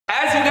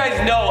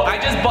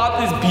just bought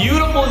this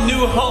beautiful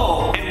new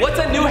home. And what's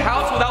a new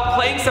house without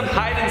playing some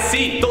hide and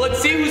seek? So let's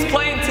see who's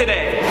playing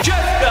today.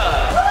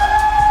 Jessica!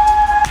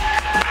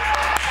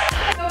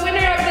 The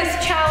winner of this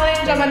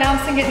challenge, I'm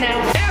announcing it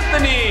now.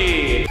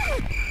 Anthony!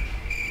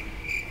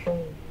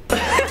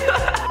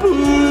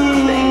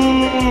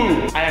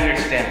 I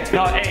understand.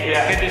 No, hey,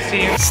 yeah. Good to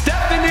see you.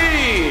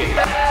 Stephanie!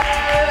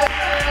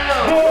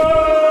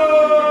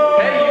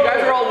 Hey, you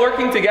guys are all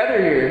working together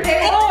here.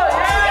 Hey. Oh,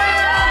 yeah!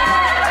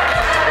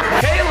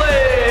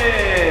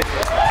 Kaylin!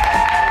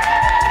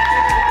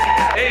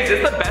 Hey, is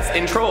this the best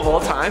intro of all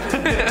time?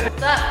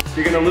 What's up?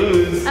 You're gonna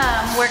lose.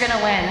 We're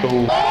gonna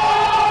win.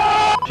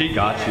 She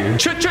got you.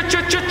 Charlie!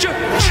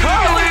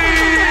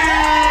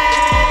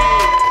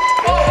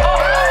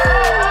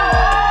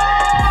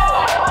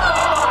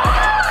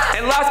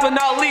 And last but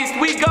not least,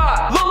 we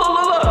got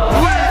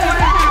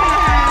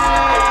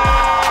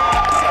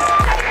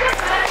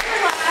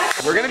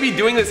We're gonna be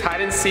doing this hide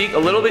and seek a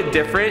little bit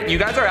different. You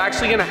guys are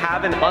actually gonna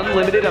have an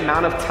unlimited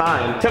amount of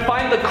time to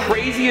find the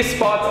craziest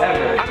spots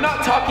ever. I'm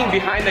not talking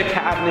behind a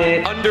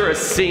cabinet, under a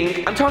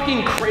sink. I'm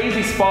talking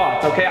crazy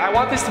spots, okay? I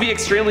want this to be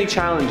extremely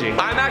challenging.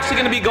 I'm actually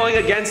gonna be going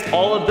against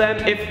all of them.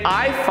 If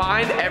I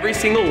find every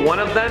single one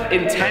of them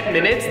in 10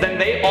 minutes, then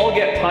they all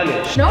get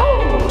punished.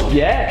 No.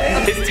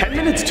 Yes. Is 10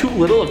 minutes too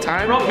little of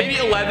time? Maybe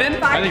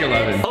 11? I think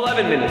 11.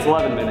 11 minutes,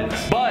 11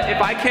 minutes. But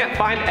if I can't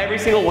find every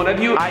single one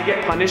of you, I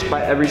get punished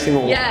by every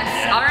single one.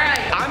 Yes, all right.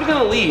 I'm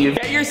gonna leave.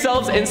 Get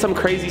yourselves in some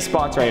crazy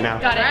spots right now.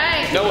 Got it.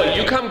 Right. Noah,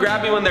 you come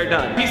grab me when they're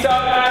done. Peace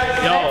out,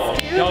 guys.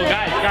 Yo,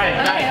 guys,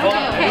 hold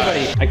on, okay.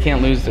 everybody. I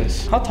can't lose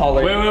this. How tall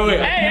are you? Wait.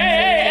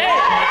 Hey!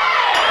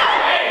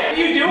 What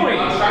are you doing?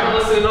 I was trying to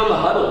listen in on the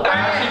huddle. I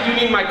actually do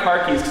need my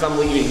car keys because I'm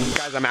leaving.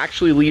 Guys, I'm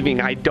actually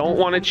leaving. I don't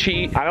want to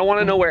cheat. I don't want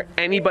to know where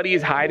anybody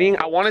is hiding.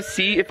 I want to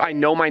see if I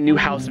know my new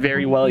house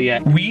very well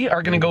yet. We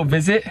are going to go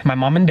visit my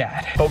mom and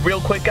dad. But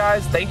real quick,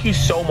 guys, thank you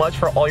so much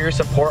for all your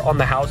support on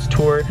the house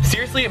tour.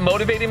 Seriously, it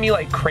motivated me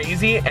like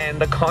crazy, and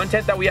the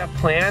content that we have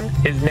planned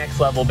is next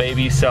level,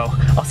 baby. So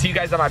I'll see you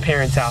guys at my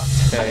parents'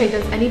 house. Okay,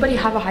 does anybody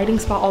have a hiding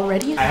spot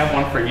already? I have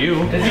one for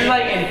you. This is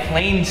like in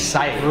plain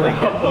sight.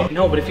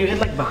 No, but if you hit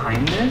like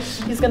behind this.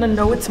 He's gonna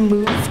know it's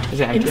moved. Is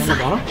it empty on the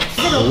bottom?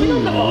 Oh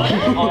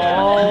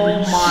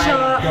my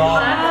god.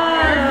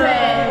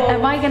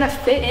 Am I gonna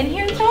fit in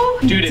here though?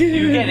 Dude, if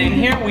you get in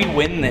here, we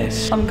win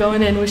this. I'm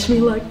going in, wish me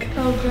luck.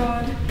 Oh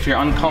god. If you're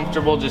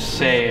uncomfortable, just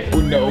say it.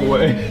 No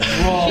way.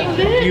 Whoa.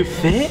 You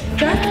fit?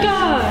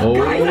 Jessica! Oh,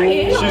 Guys, are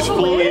you in? she's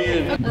fully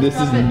in. This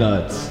is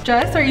nuts.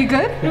 Jess, are you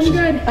good? I'm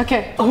good.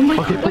 Okay. Oh my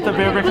god. Put the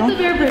bear brick on. Put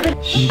the bear brick.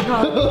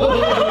 Hold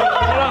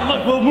on,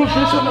 look, we'll move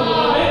this one a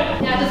little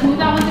bit. Yeah, just move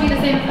that one to be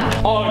the same as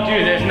that. Oh,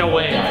 dude, there's no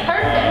way.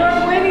 Perfect.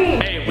 We're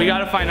winning. Hey, we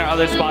gotta find our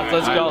other spots.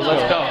 Let's go.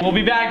 We'll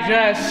be back,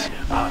 Jess.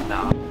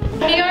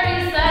 He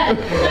already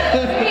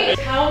said.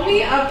 Tell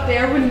me up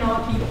there would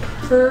not be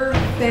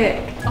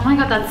perfect. Oh my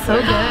god, that's so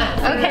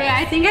good. Okay,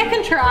 I think I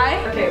can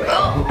try. Okay, wait.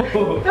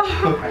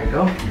 There you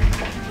go.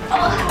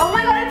 Oh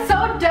my god, it's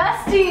so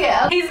dusty.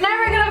 He's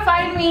never gonna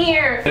find me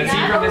here. Let's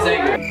see from this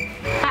angle.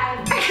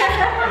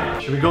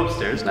 Should we go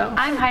upstairs now?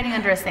 I'm hiding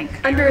under a sink.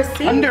 Under a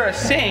sink? Under a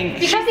sink.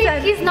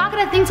 Because he's not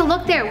gonna think to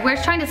look there. We're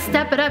trying to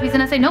step it up. He's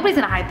gonna say nobody's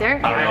gonna hide there.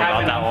 I don't know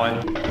about that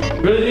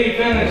one. Really think you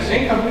fit in the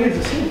sink? How big is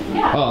the sink?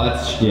 Yeah.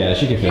 Oh, yeah,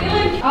 she can fit.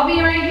 I'll be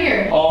right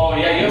here. Oh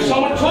yeah, you have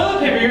so much toilet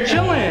paper. You're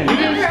chilling. You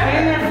can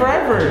stand there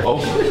forever. Oh.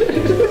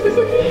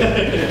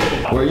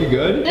 Were you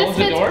good? This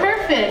fits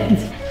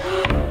perfect.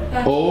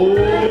 Oh.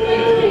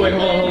 Wait,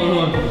 hold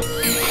on.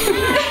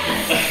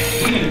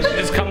 It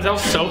just comes out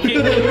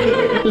soaking.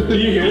 Do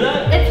you hear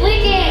that? It's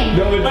leaking.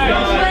 No, it's not.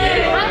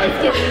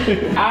 I'm just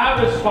kidding. I have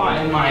a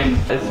spot in mind.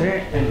 Is there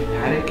an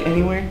attic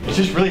anywhere? It's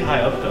just really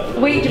high up though.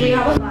 Wait, do we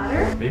have a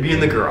ladder? Maybe in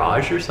the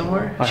garage or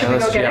somewhere? Should we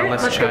go get it?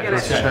 Let's Let's go check. get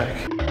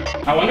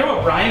it. I wonder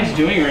what Brian's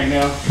doing right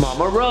now.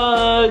 Mama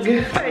Rug.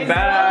 I'm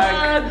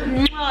back.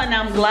 And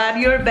I'm glad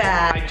you're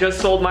back. I just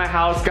sold my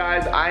house,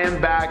 guys. I am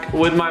back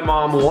with my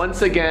mom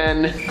once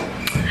again.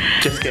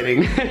 Just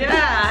kidding.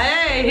 Yeah,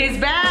 hey, he's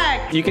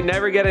back. You can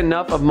never get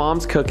enough of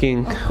mom's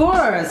cooking. Of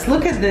course,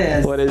 look at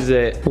this. What is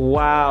it?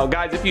 Wow.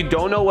 Guys, if you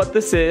don't know what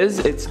this is,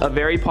 it's a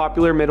very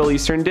popular Middle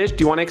Eastern dish. Do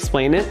you want to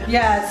explain it?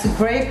 Yeah, it's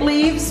grape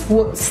leaves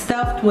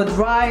stuffed with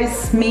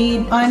rice,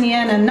 meat,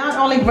 onion, and not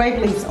only grape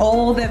leaves,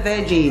 all the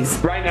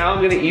veggies. Right now,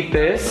 I'm gonna eat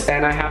this,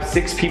 and I have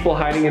 6 people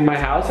hiding in my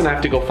house, and I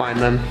have to go find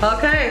them.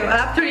 Okay,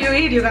 after you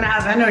eat, you're gonna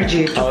have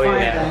energy to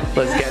find them.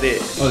 Let's get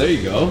it. Oh, there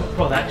you go.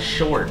 Bro, that's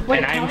short.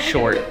 And I'm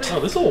short. Oh,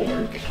 this will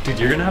work. Dude,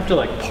 you're gonna have to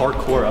like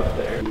parkour up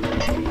there.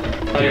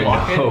 Dude,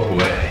 No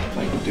way.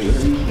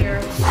 Here.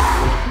 This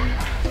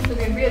is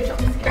gonna be a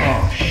jump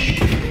scare. Oh,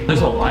 shit.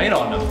 There's a light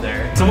on up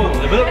there. Someone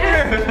live up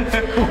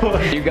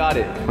there? You got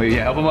it. Wait,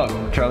 yeah, help him up.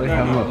 Charlie,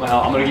 help him up.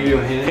 I'm gonna give you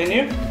a hint. Can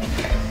you?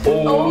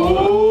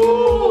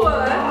 Oh,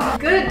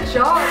 good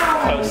job.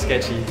 That was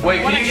sketchy.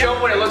 Wait, can you show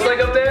him what it looks like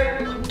up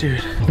there?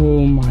 Dude.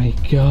 Oh my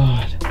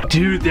god.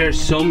 Dude, there's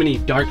so many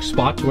dark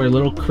spots where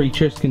little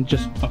creatures can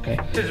just, okay.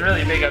 This is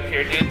really big up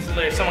here, dude.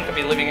 So someone could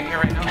be living in here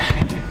right now.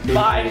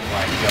 Bye.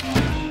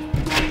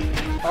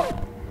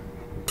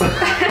 Oh my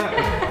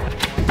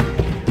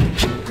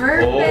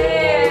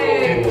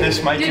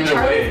this might Dude, give it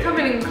Charlie's away.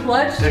 coming in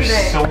clutch There's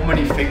today. so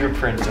many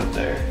fingerprints up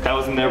there. That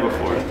wasn't there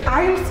before.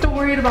 I am still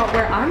worried about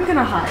where I'm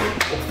gonna hide.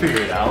 We'll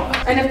figure it out.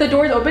 And if the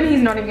door's open,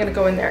 he's not even gonna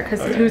go in there because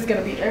who's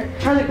gonna be there?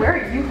 Charlie, where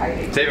are you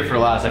hiding? Save it for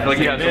last. I feel like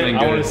you have something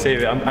I want good. to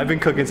save it. I've been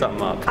cooking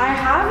something up. I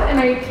have an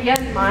idea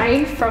in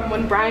mind from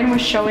when Brian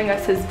was showing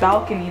us his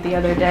balcony the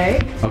other day.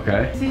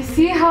 Okay. So you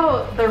see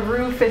how the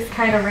roof is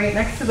kind of right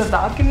next to the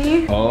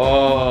balcony?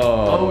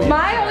 Oh.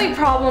 My only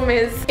problem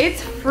is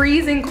it's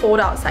freezing cold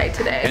outside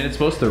today. And it's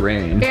supposed to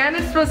rain. And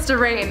it's supposed to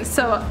rain,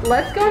 so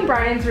let's go in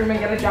Brian's room and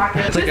get a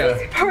jacket. It's This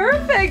like is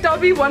perfect. I'll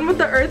be one with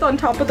the earth on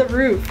top of the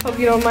roof. Hope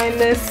you don't mind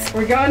this.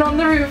 We're going on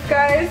the roof,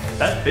 guys.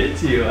 That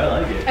fits you.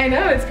 I like it. I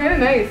know, it's kind of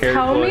nice. Very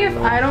Tell me if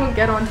plausible. I don't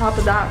get on top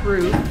of that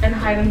roof and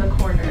hide in the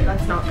corner.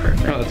 That's not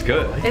perfect. Oh, that's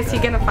good. Is he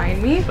gonna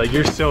find me? Like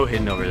you're so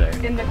hidden over there.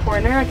 In the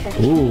corner?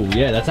 Okay. Ooh,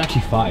 yeah, that's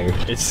actually fire.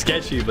 It's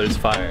sketchy, but it's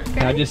fire.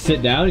 Can I just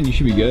sit down and you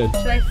should be good?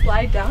 Should I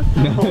slide down?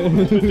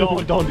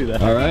 don't do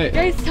that. All right.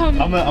 Guys, tell me.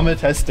 I'm gonna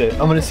test it.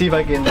 I'm gonna see if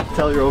I can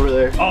tell you're over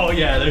there. Oh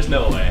yeah, there's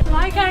no way.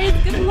 Bye, guys.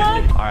 Good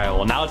luck. All right,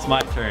 well now it's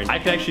my turn. I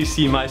can actually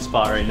see my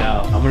spot right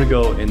now. I'm gonna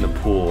go in the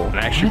pool, and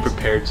I actually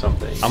prepared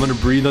something. I'm gonna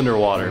breathe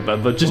underwater,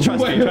 but just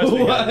trust me, trust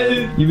me.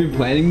 guys. You've been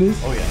planning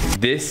this? Oh yeah.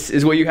 This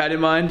is what you had in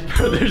mind?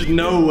 There's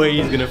no way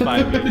he's gonna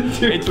find me.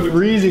 It's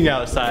freezing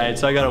outside,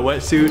 so I got a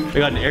wetsuit. I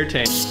got an air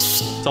tank,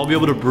 so I'll be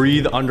able to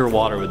breathe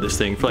underwater with this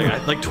thing for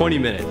like 20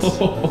 minutes.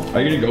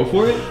 Are you gonna go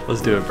for it?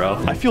 Let's do it,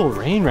 bro. I feel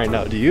rain right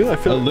now. Do you? I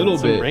feel A little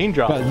some bit.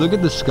 raindrops. Guys, look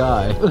at the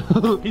sky.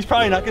 He's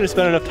probably not gonna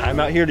spend enough time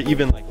out here to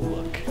even like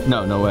look.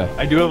 No, no way.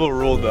 I do have a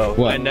rule though.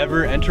 What? I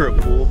never enter a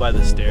pool by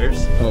the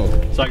stairs. Oh,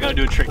 So I gotta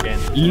do a trick in.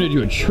 you're gonna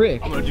do a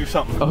trick? I'm gonna do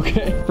something.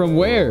 Okay. From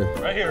where?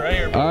 Right here, right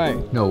here. All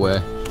right. No way.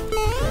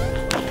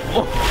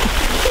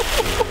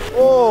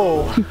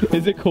 Oh,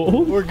 Is it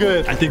cold? we're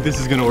good. I think this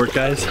is gonna work,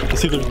 guys.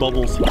 Let's see if there's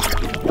bubbles.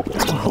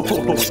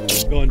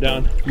 Oh, going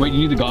down. Wait, you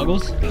need the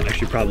goggles?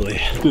 Actually, probably.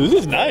 Dude,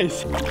 this is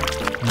nice.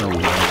 No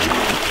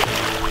way.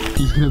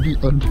 He's gonna be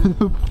under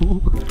the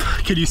pool.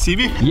 Can you see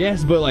me?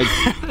 Yes, but like,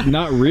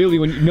 not really.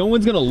 When no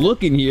one's gonna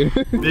look in here.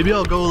 Maybe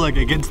I'll go like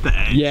against the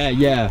edge.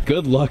 Yeah.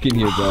 Good luck in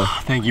here, bro.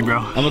 Thank you, bro.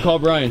 I'm gonna call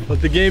Brian.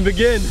 Let the game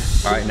begin.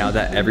 All right, now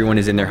that everyone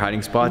is in their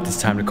hiding spot,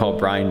 it's time to call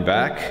Brian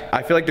back.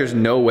 I feel like there's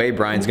no way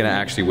Brian's gonna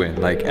actually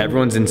win. Like,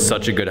 everyone's in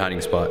such a good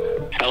hiding spot.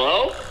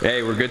 Hello?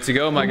 Hey, we're good to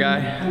go, my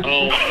guy.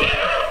 Oh.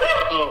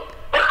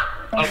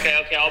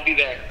 Okay, I'll be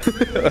there.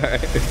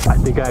 I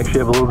think I actually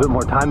have a little bit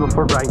more time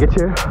before Brian gets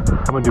here.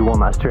 I'm gonna do one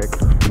last trick.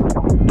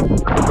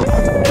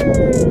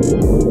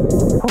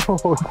 Oh,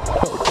 so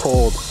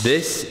cold.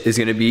 This is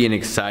gonna be an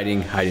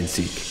exciting hide and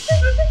seek.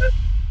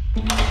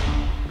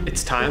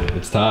 It's time?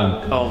 It's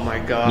time. Oh my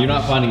god. You're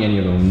not finding any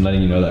of them. I'm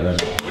letting you know that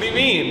right now. What do you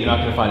mean? You're not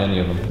gonna find any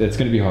of them. It's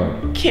gonna be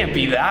hard. Can't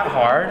be that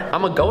hard.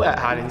 I'm gonna go at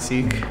hide and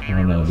seek. I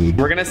don't know, dude.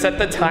 We're gonna set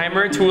the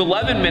timer to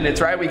 11 minutes,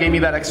 right? We gave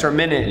you that extra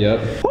minute.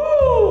 Yep. Woo!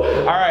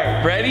 All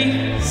right,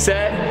 ready,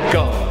 set,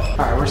 go. All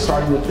right, we're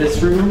starting with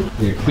this room.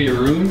 You're gonna clear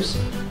rooms.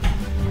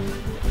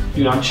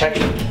 Dude, I'm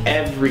checking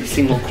every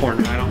single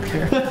corner. I don't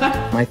care.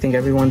 I think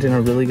everyone's in a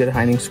really good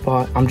hiding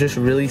spot. I'm just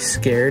really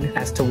scared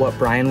as to what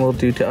Brian will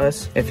do to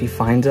us if he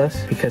finds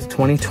us, because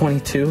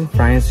 2022,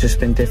 Brian's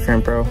just been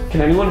different, bro.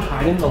 Can anyone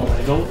hide in the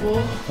Lego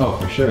wall? Oh,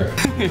 for sure.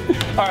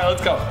 All right,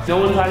 let's go. No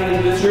one's hiding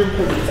in this room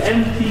because it's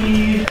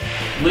empty.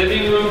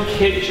 Living room,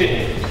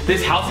 kitchen.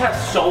 This house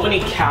has so many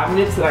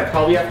cabinets that I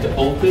probably have to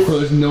open. Bro,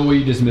 there's no way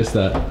you just missed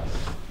that.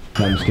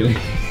 No, I'm just kidding.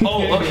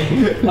 Oh,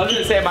 okay. I was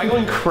gonna say, am I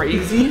going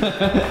crazy? Is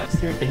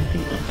there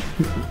anything?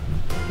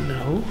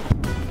 No.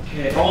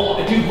 Okay.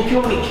 Oh, dude, look at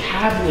how many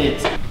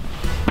cabinets.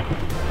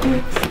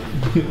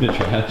 The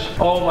trash.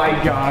 Oh my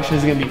gosh,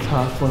 this is gonna be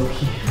tough,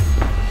 Loki.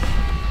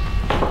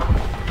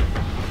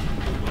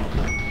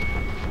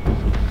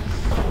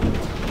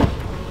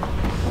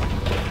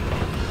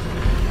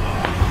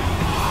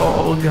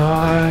 Oh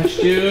gosh,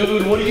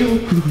 dude, what are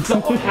you?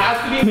 Someone has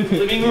to be in the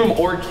living room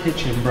or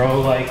kitchen,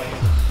 bro. Like.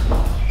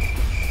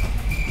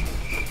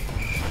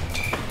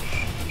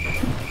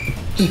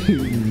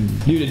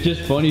 Dude, it's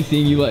just funny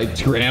seeing you like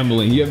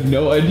scrambling. You have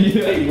no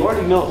idea. Hey, you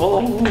already know.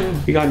 Hold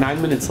on. We got 9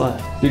 minutes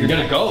left. Dude, you're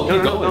gonna go.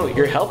 Keep going. No,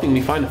 you're helping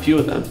me find a few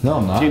of them. No,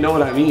 I'm not. Do you know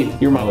what I mean?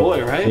 You're my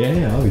boy, right?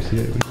 Yeah,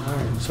 obviously.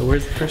 So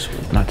where's the first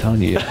one? I'm not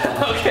telling you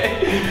yet.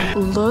 Okay.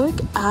 Look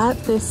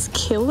at this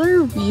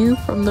killer view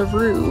from the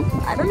roof.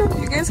 I don't know if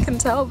you guys can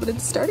tell, but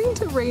it's starting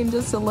to rain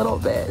just a little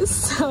bit.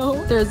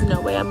 So there's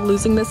no way I'm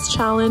losing this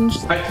challenge.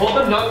 I told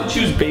them not to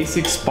choose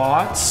basic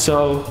spots,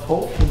 so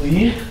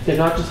hopefully they're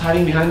not just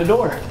hiding behind the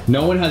door.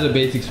 No one has a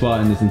basic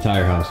spot in this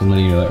entire house. I'm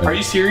letting you know that right Are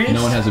you serious?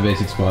 No one has a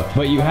basic spot.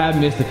 But you have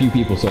missed a few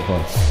people so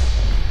far.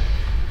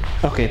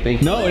 Okay, thank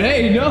you. No,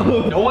 hey,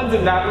 no. No one's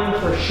in that room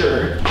for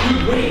sure.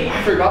 Dude, wait,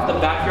 I forgot the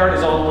backyard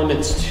is on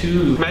limits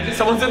too. Imagine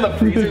someone's in the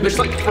freezer, they're just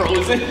like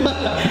frozen.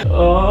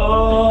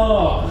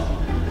 Oh.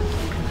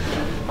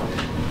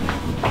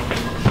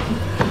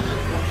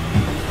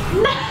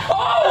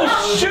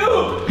 Oh,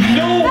 shoot!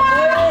 No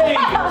way!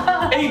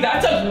 Hey,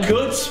 that's a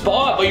good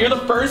spot, but you're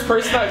the first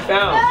person I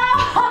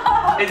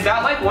found. Is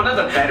that like one of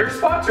the better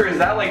spots or is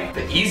that like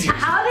the easier?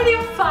 How did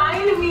you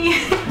find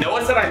me?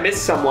 Noah said I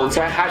missed someone,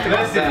 so I had to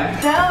miss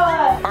that.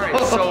 Noah. All right,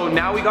 so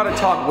now we gotta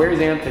talk. Where's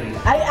Anthony?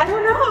 I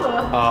don't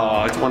know.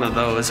 Oh, it's one of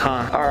those,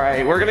 huh? All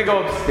right, we're gonna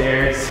go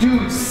upstairs.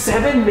 Dude,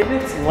 7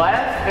 minutes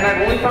left, and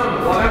I've only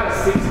found 1 out of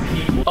 6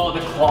 people. Oh,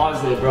 the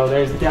closet, bro.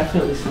 There's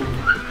definitely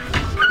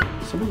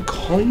someone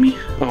calling me?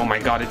 Oh my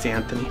God, it's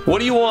Anthony. What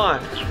do you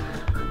want?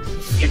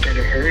 You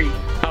better hurry.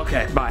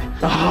 Okay, bye.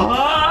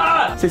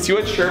 Ah! Since you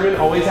and Sherman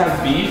always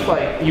have beef,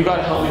 like, you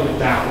gotta help me with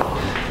that one.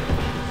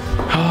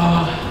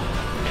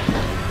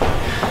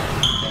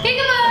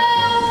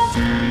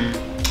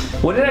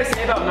 What did I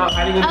say about not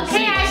hiding in the seats?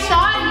 Okay, I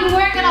thought you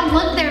weren't gonna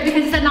look there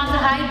because you said not to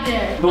hide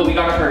there. But we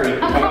gotta hurry.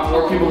 I got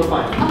more people to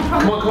find.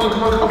 Come on, come on,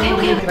 come on, come on.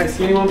 Okay. Can I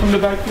see anyone from the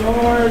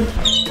backyard?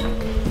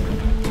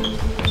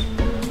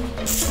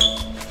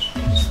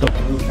 It's the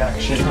roof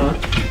action, huh?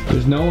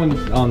 There's no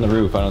one on the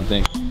roof, I don't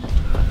think.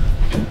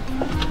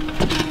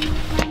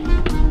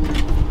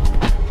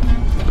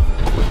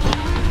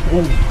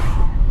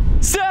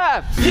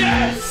 Seth!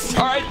 Yes!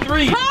 All right,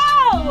 3.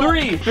 How?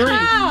 3.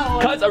 How?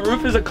 Because a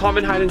roof is a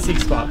common hide and seek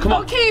spot. Come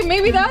on. Okay,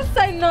 maybe that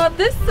side, not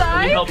this Let me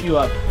side. help you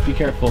up. Be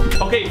careful.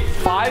 Okay,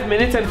 5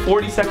 minutes and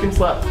 40 seconds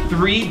left.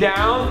 3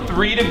 down,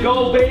 3 to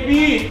go,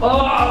 baby.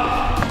 Oh.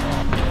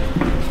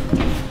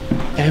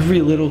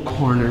 Every little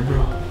corner,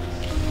 bro.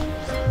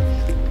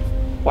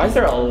 Why is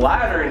there a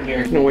ladder in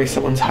here? No way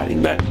someone's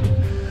hiding back.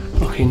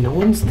 Okay, no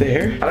one's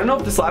there. I don't know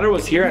if this ladder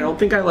was here. I don't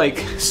think I like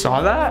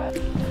saw that.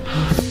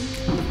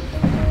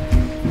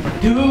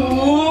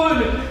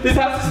 Dude, this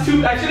house is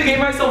too, I should have gave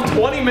myself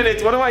 20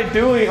 minutes. What am I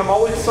doing? I'm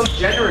always so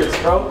generous,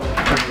 bro.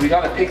 We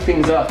gotta pick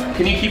things up.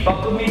 Can you keep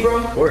up with me, bro?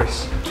 Of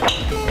course.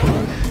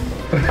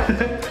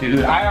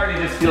 Dude, I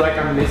already just feel like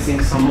I'm missing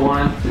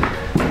someone.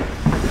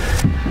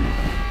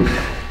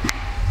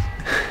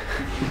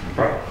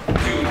 Bro,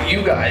 dude,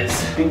 you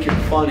guys think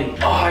you're funny.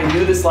 Oh, I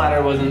knew this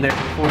ladder wasn't there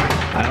before.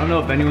 I don't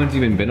know if anyone's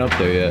even been up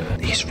there yet.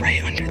 He's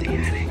right under the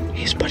attic.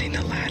 He's putting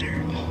the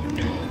ladder. Oh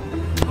no.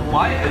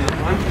 Why isn't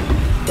one?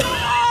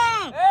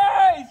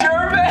 Hey,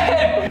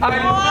 Sherman! I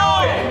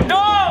knew it! No!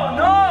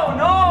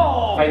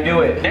 I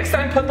knew it. Next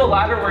time, put the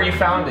ladder where you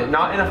found it,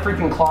 not in a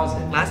freaking closet.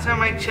 Last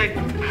time I checked,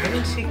 hide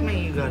and seek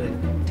me, you gotta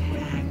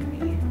tag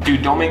me.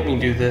 Dude, don't make me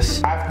do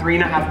this. I have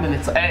 3.5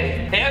 minutes.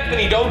 Hey,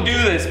 Anthony, don't do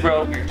this,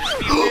 bro. Dude!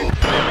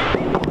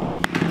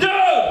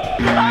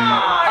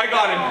 Ah, I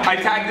got him. I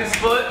tagged his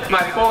foot.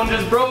 My phone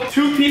just broke.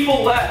 2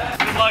 people left.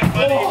 Good luck,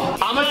 buddy. Oh,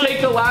 I'm gonna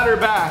take the ladder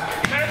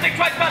back. Better think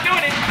twice about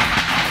doing it.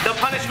 The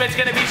punishment's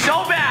gonna be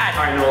so bad.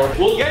 All right, Noah.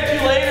 We'll get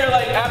you later,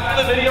 like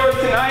after the video or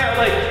tonight, or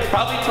like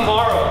probably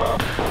tomorrow.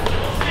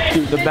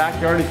 Dude, the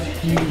backyard is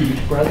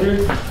huge,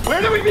 brother.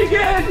 Where do we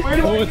begin?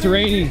 It's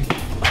raining.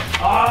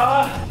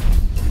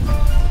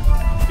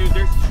 Dude,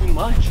 there's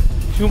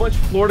too much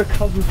floor to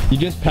cover. You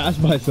just passed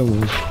by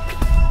someone.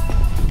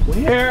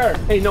 Where?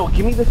 Hey, no,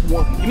 give me this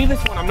one. Give me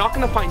this one. I'm not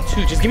gonna find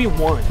 2. Just give me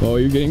 1. Oh,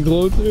 you're getting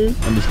closer?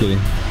 I'm just kidding.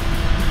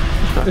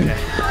 Okay.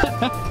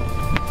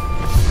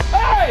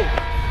 Hey!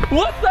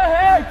 What the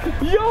heck?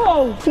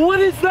 Yo, what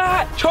is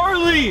that?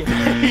 Charlie!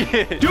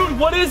 Dude,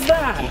 what is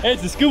that? Hey,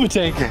 it's a scuba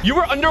tank. You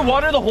were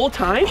underwater the whole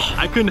time?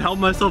 I couldn't help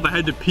myself. I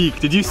had to peek.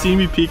 Did you see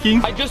me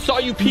peeking? I just saw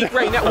you peek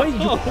right now. Wait,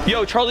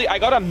 yo, Charlie, I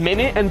got 1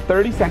 minute and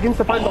 30 seconds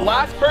to find the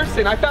last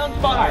person. I found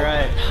 5. All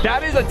right.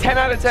 That is a 10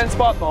 out of 10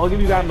 spot, though. I'll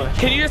give you that much.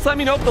 Can you just let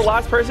me know if the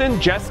last person,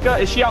 Jessica,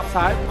 is she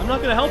outside? I'm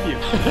not gonna help you.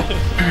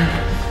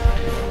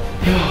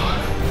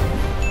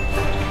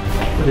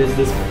 What is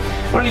this?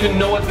 I don't even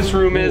know what this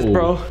room is,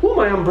 bro. Ooh,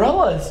 my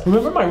umbrellas.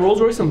 Remember my Rolls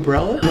Royce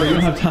umbrella? Bro, you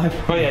don't have time.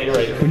 Oh yeah, you're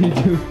right. What do you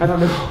do? I don't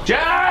know.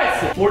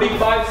 Jess!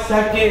 45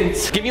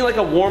 seconds. Give me like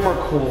a warm or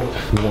cold.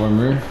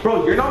 Warmer.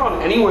 Bro, you're not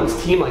on anyone's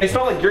team. Like, it's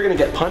not like you're gonna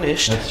get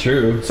punished. That's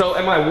true. So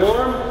am I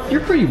warm?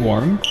 You're pretty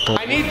warm.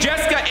 I need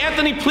Jessica.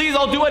 Anthony, please,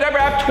 I'll do whatever.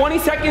 I have 20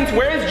 seconds.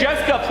 Where is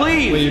Jessica,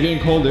 please? Wait, you're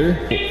getting colder.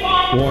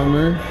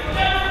 Warmer.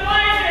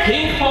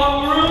 Ping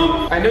pong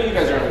room? I know you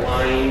guys are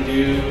lying,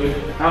 dude.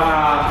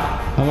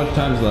 How much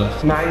time's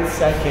left? 9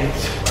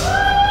 seconds.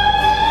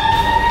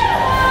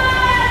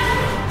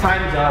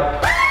 Time's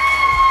up.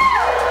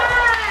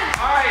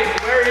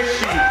 Alright, where is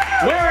she?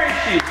 Where is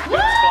she?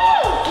 Good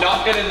spot.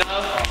 Not good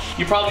enough.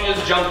 You probably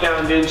just jumped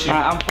down, didn't you?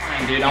 I'm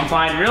fine, dude. I'm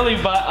fine, really,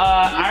 but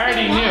I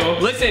already knew.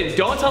 Listen,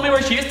 don't tell me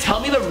where she is.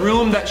 Tell me the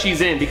room that she's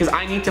in because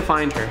I need to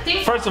find her.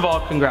 First of all,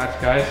 congrats,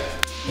 guys.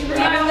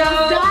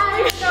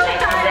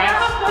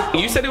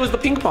 You said it was the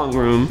ping pong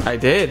room. I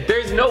did.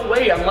 There's no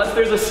way unless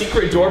there's a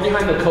secret door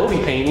behind the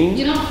Kobe painting.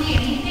 You don't see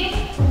anything?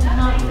 I'm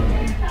not even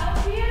gonna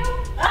help you.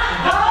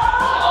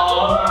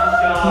 Oh my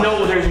God.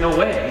 No, there's no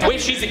way.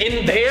 Wait, she's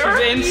in there?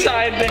 She's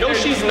inside there. No,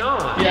 she's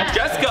not. Yeah.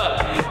 Jessica.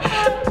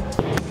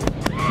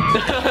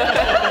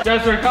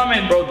 Guys, we're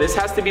coming. Bro, this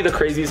has to be the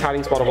craziest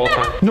hiding spot of all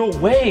time. No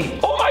way.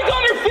 Oh my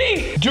God, her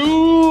feet.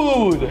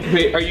 Dude.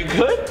 Wait, are you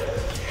good?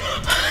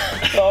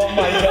 Oh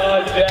my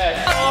God,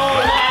 Jess. Oh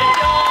my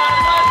God,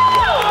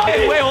 let's go.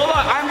 Hey, wait, hold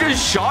on. I'm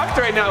just shocked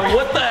right now.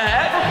 What the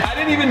heck? I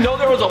didn't even know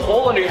there was a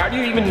hole under here. How do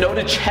you even know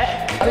to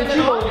check? How did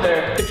you go in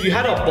there? If you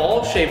had a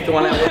ball-shaped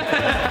one, I would.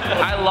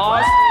 I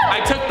lost.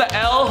 I took the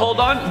L. Hold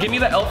on. Give me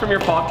the L from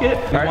your pocket.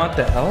 You want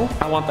the L?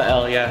 I want the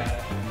L,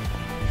 yeah.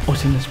 Oh,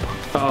 it's in this pocket.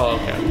 Oh,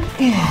 okay.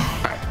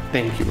 All right.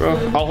 Thank you, bro.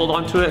 I'll hold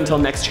on to it until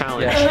next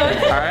challenge.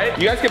 Yeah. All right?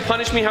 You guys can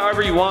punish me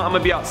however you want. I'm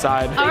gonna be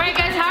outside. All right,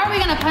 guys, how are we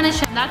gonna punish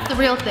him? That's the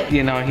real thing.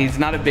 You know, he's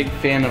not a big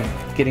fan of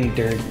getting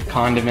dirt,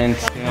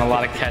 condiments, you know, a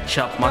lot of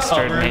ketchup,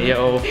 mustard,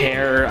 mayo,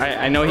 hair.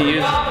 I know he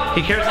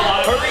cares a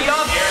lot. Hurry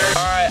up!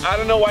 All right, I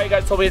don't know why you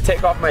guys told me to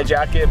take off my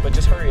jacket, but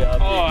just hurry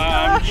up. Oh,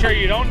 I'm sure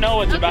you don't know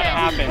what's about to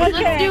happen. Let's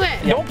do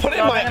it. Don't put it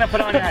in my... I'm gonna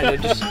put it on your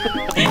head. Just...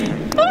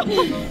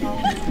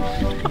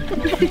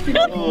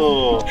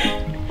 Oh.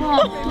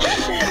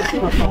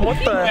 What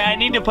the? I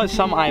need to put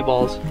some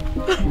eyeballs.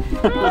 I'm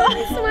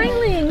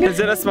smiling. Is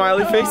it a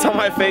smiley face on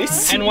my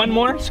face? And one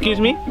more, excuse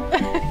me.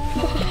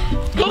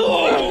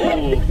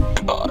 Oh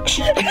gosh.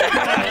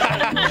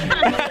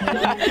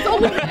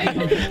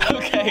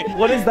 Okay,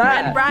 what is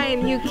that? And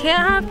Brian, you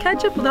can't have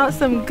ketchup without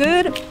some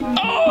good.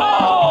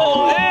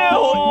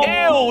 Oh,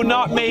 ew,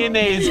 not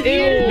mayonnaise.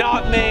 Ew,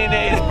 not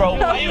mayonnaise, bro.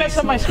 You messed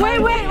up my Wait,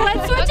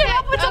 let's switch it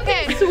up with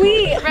something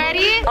sweet.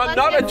 Ready? I'm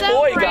not a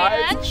toy,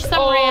 guys.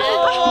 Some ranch.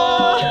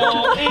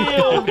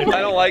 Ew.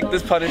 I don't like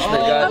this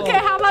punishment, guys. Okay,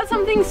 how about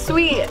something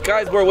sweet?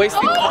 Guys, we're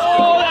wasting.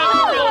 Oh,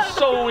 that feels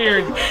so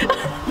weird.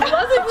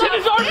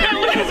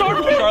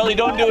 Charlie,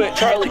 don't do it,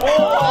 Charlie.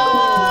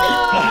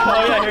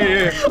 Oh, yeah,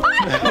 here.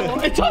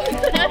 It's on the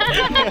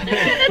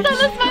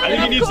I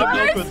think you need some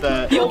milk with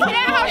that. You can't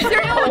have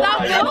cereal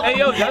without milk. Hey,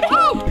 yo,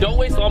 don't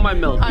waste all my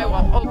milk. I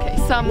won't. Okay,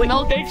 some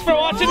milk. Thanks for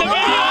watching the video.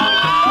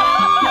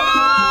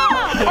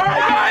 All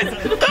right, guys.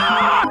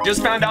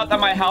 Just found out that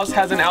my house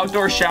has an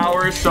outdoor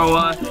shower,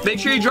 so make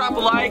sure you drop a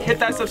like, hit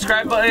that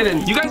subscribe button,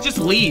 and you guys just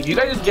leave. You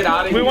guys just get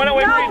out of here. We want to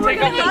wait for you to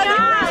take off the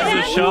trousers.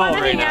 This is a show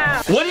right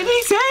now. What did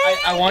he say?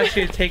 I want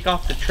you to take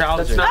off the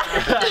trousers. Come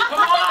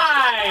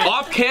on!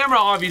 Off camera,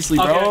 obviously,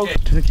 bro. Okay.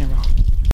 To the camera.